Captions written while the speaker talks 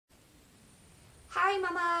Hi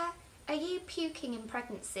Mama! Are you puking in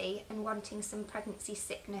pregnancy and wanting some pregnancy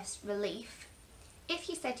sickness relief? If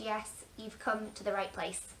you said yes, you've come to the right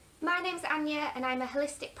place. My name's Anja and I'm a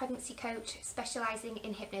holistic pregnancy coach specialising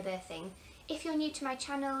in hypnobirthing. If you're new to my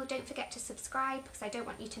channel, don't forget to subscribe because I don't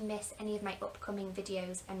want you to miss any of my upcoming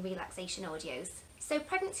videos and relaxation audios. So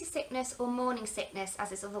pregnancy sickness, or morning sickness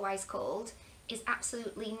as it's otherwise called, is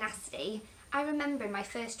absolutely nasty. I remember in my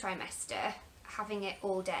first trimester having it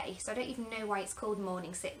all day, so I don't even know why it's called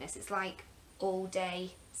morning sickness. It's like all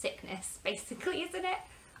day sickness basically, isn't it?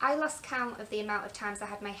 I lost count of the amount of times I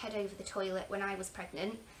had my head over the toilet when I was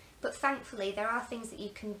pregnant, but thankfully there are things that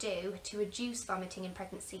you can do to reduce vomiting in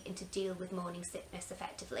pregnancy and to deal with morning sickness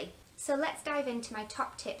effectively. So let's dive into my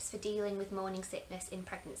top tips for dealing with morning sickness in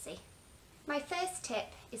pregnancy. My first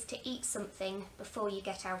tip is to eat something before you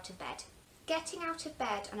get out of bed. Getting out of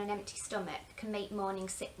bed on an empty stomach can make morning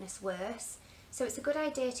sickness worse, so it's a good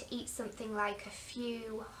idea to eat something like a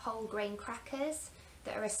few whole grain crackers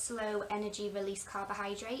that are a slow energy release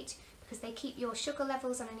carbohydrate, because they keep your sugar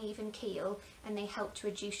levels on an even keel and they help to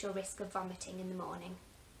reduce your risk of vomiting in the morning.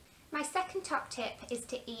 My second top tip is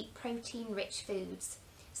to eat protein rich foods.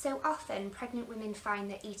 So often pregnant women find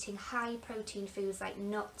that eating high protein foods like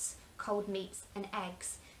nuts, cold meats and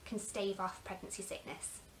eggs can stave off pregnancy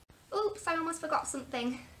sickness. Oops, I almost forgot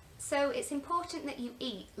something. So it's important that you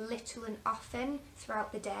eat little and often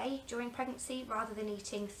throughout the day during pregnancy rather than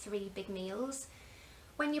eating 3 big meals.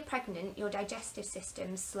 When you're pregnant, your digestive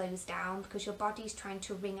system slows down because your body's trying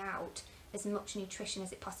to wring out as much nutrition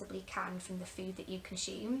as it possibly can from the food that you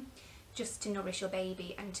consume, just to nourish your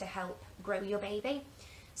baby and to help grow your baby.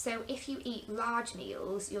 So if you eat large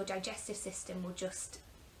meals, your digestive system will just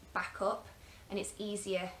back up and it's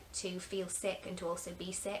easier to feel sick and to also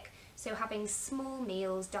be sick. So having small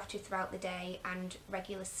meals dotted throughout the day and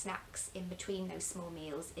regular snacks in between those small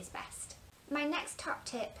meals is best. My next top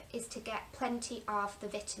tip is to get plenty of the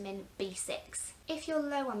vitamin B6. If you're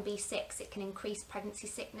low on B6, it can increase pregnancy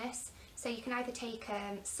sickness, so you can either take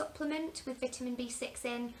a supplement with vitamin B6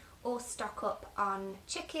 in or stock up on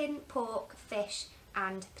chicken, pork, fish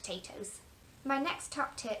and potatoes. My next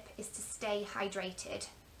top tip is to stay hydrated.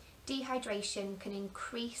 Dehydration can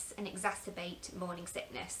increase and exacerbate morning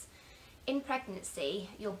sickness. In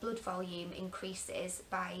pregnancy, your blood volume increases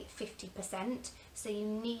by 50%, so you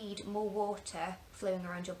need more water flowing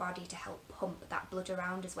around your body to help pump that blood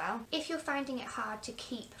around as well. If you're finding it hard to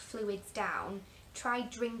keep fluids down, try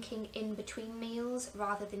drinking in between meals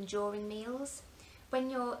rather than during meals. When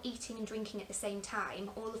you're eating and drinking at the same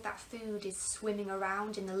time, all of that food is swimming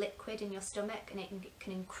around in the liquid in your stomach and it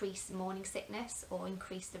can increase morning sickness or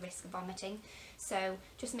increase the risk of vomiting. So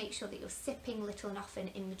just make sure that you're sipping little and often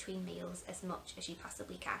in between meals as much as you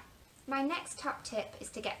possibly can. My next top tip is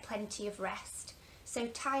to get plenty of rest. So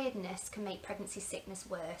tiredness can make pregnancy sickness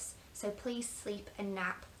worse, so please sleep and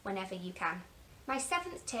nap whenever you can. My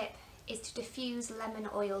 7th tip is to diffuse lemon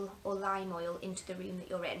oil or lime oil into the room that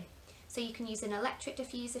you're in. So you can use an electric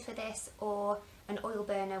diffuser for this or an oil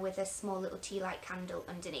burner with a small little tea light candle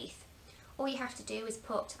underneath. All you have to do is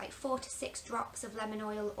put like 4 to 6 drops of lemon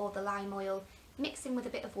oil or the lime oil, mix in with a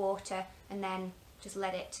bit of water and then just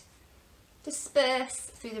let it disperse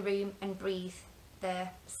through the room and breathe the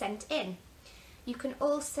scent in. You can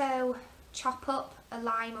also chop up a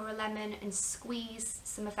lime or a lemon and squeeze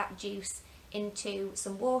some of that juice into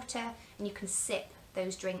some water and you can sip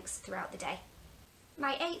those drinks throughout the day.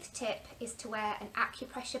 My 8th tip is to wear an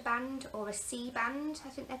acupressure band or a C-band, I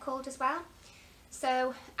think they're called as well.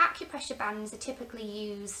 So acupressure bands are typically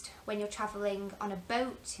used when you're travelling on a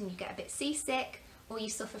boat and you get a bit seasick, or you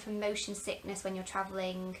suffer from motion sickness when you're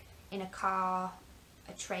travelling in a car,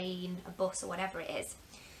 a train, a bus or whatever it is.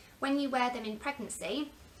 When you wear them in pregnancy,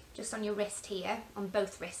 just on your wrist here, on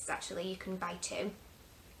both wrists actually, you can buy 2.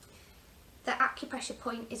 The acupressure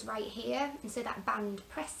point is right here, and so that band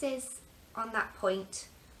presses on that point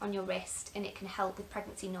on your wrist and it can help with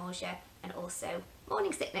pregnancy nausea and also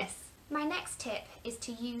morning sickness. My next tip is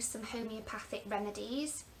to use some homeopathic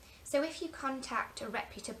remedies. So if you contact a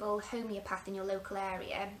reputable homeopath in your local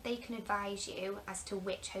area, they can advise you as to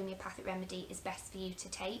which homeopathic remedy is best for you to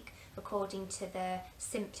take according to the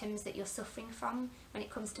symptoms that you're suffering from when it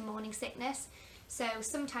comes to morning sickness. So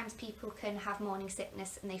sometimes people can have morning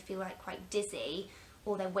sickness and they feel like quite dizzy,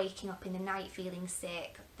 or they're waking up in the night feeling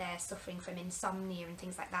sick, they're suffering from insomnia and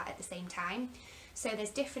things like that at the same time. So there's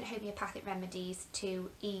different homeopathic remedies to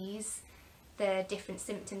ease the different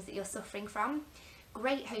symptoms that you're suffering from.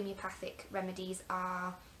 Great homeopathic remedies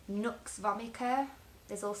are Nux vomica,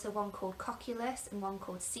 there's also one called Cocculus and one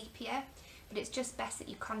called Sepia. but it's just best that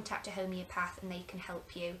you contact a homeopath and they can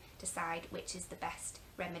help you decide which is the best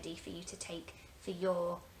remedy for you to take for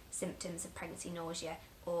your symptoms of pregnancy nausea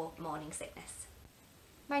or morning sickness.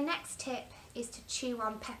 My next tip is to chew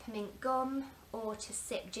on peppermint gum or to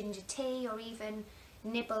sip ginger tea, or even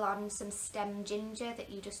nibble on some stem ginger that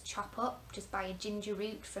you just chop up. Just buy a ginger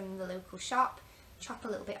root from the local shop, chop a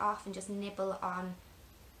little bit off and just nibble on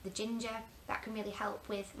the ginger. That can really help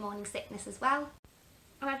with morning sickness as well.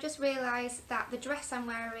 And I've just realised that the dress I'm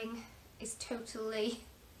wearing is totally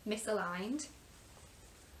misaligned.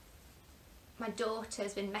 My daughter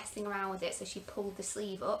has been messing around with it, so she pulled the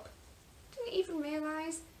sleeve up. Didn't even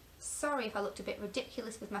realise. Sorry if I looked a bit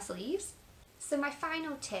ridiculous with my sleeves. So my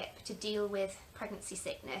final tip to deal with pregnancy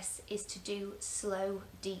sickness is to do slow,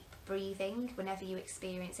 deep breathing whenever you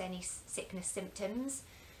experience any sickness symptoms.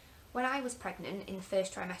 When I was pregnant in the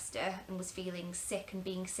first trimester and was feeling sick and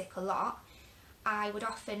being sick a lot, I would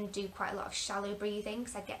often do quite a lot of shallow breathing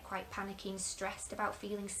because I'd get quite panicky and stressed about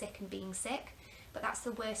feeling sick and being sick. But that's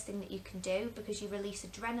the worst thing that you can do, because you release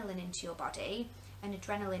adrenaline into your body, and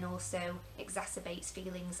adrenaline also exacerbates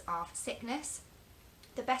feelings of sickness.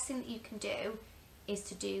 The best thing that you can do is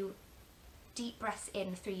to do deep breaths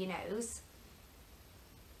in through your nose,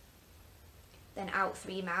 then out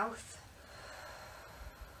through your mouth,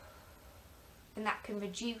 and that can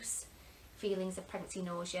reduce feelings of pregnancy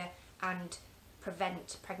nausea and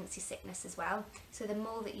prevent pregnancy sickness as well. So the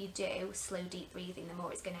more that you do slow deep breathing, the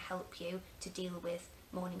more it's going to help you to deal with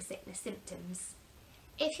morning sickness symptoms.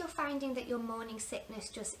 If you're finding that your morning sickness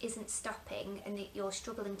just isn't stopping and that you're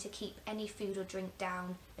struggling to keep any food or drink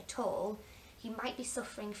down at all, you might be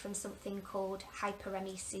suffering from something called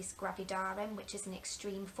Hyperemesis gravidarum, which is an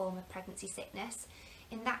extreme form of pregnancy sickness.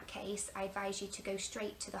 In that case, I advise you to go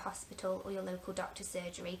straight to the hospital or your local doctor's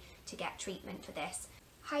surgery to get treatment for this.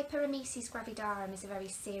 Hyperemesis gravidarum is a very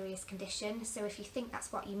serious condition, so if you think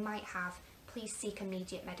that's what you might have, please seek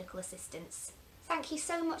immediate medical assistance. Thank you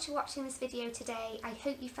so much for watching this video today. I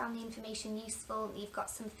hope you found the information useful and you've got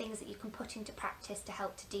some things that you can put into practice to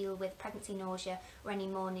help to deal with pregnancy nausea or any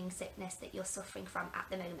morning sickness that you're suffering from at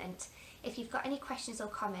the moment. If you've got any questions or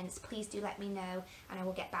comments, please do let me know and I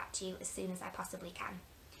will get back to you as soon as I possibly can.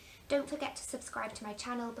 Don't forget to subscribe to my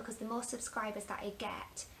channel, because the more subscribers that I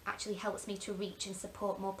get actually helps me to reach and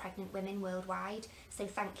support more pregnant women worldwide, so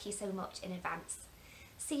thank you so much in advance.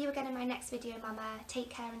 See you again in my next video, Mama. Take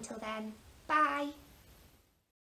care until then. Bye!